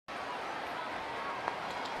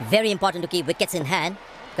Very important to keep wickets in hand,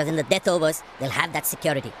 because in the death overs, they'll have that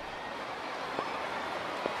security.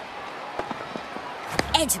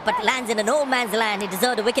 Edge, but lands in a no man's land. He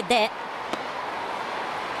deserved a wicket there.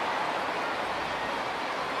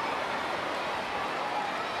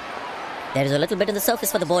 There is a little bit on the surface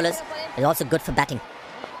for the bowlers. It's also good for batting.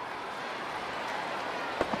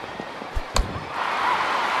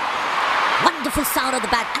 Wonderful sound of the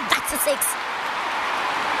bat, and that's a six.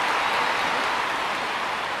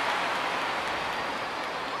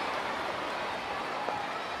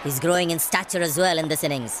 He's growing in stature as well in this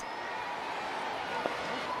innings.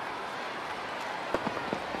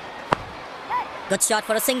 Good shot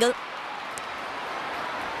for a single.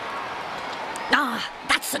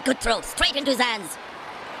 That's a good throw, straight into his hands.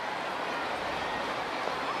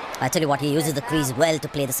 I tell you what, he uses the crease well to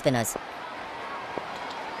play the spinners.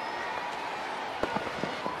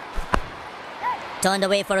 Turned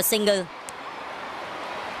away for a single.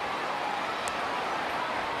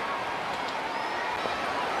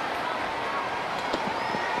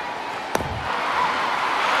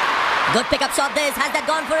 Good pickup shot this. Has that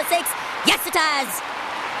gone for a six? Yes, it has.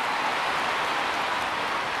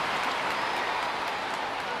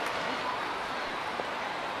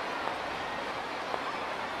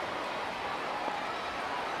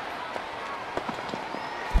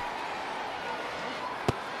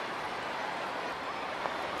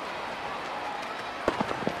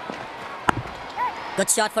 Good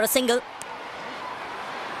shot for a single.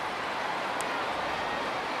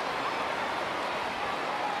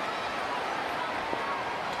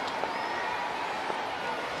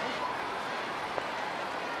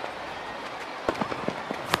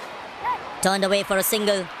 Turned away for a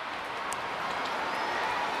single.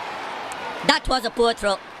 That was a poor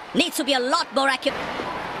throw. Needs to be a lot more accurate.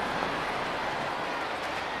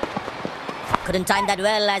 Couldn't time that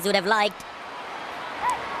well as you'd have liked.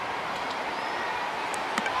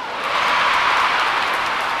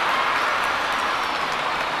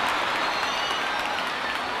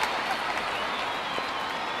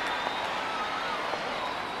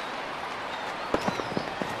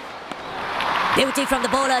 Beauty from the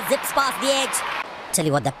bowler, zips past the edge. Tell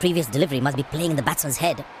you what, that previous delivery must be playing in the batsman's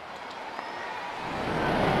head.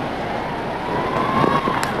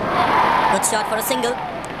 Good shot for a single.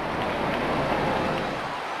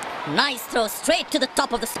 Nice throw, straight to the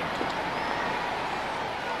top of the...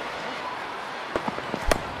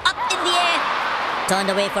 Up in the air. Turned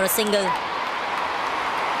away for a single.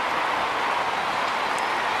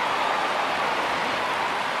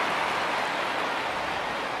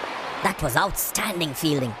 That was outstanding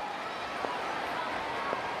fielding.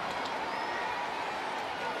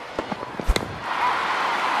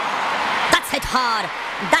 That's hit hard.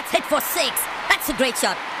 That's hit for six. That's a great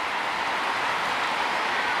shot.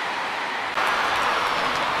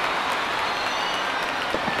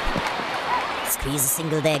 Squeeze a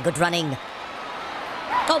single there. Good running.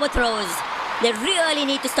 Overthrows. They really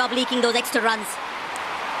need to stop leaking those extra runs.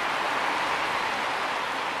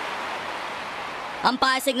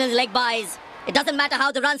 Umpire signals leg buys. It doesn't matter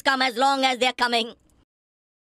how the runs come as long as they're coming.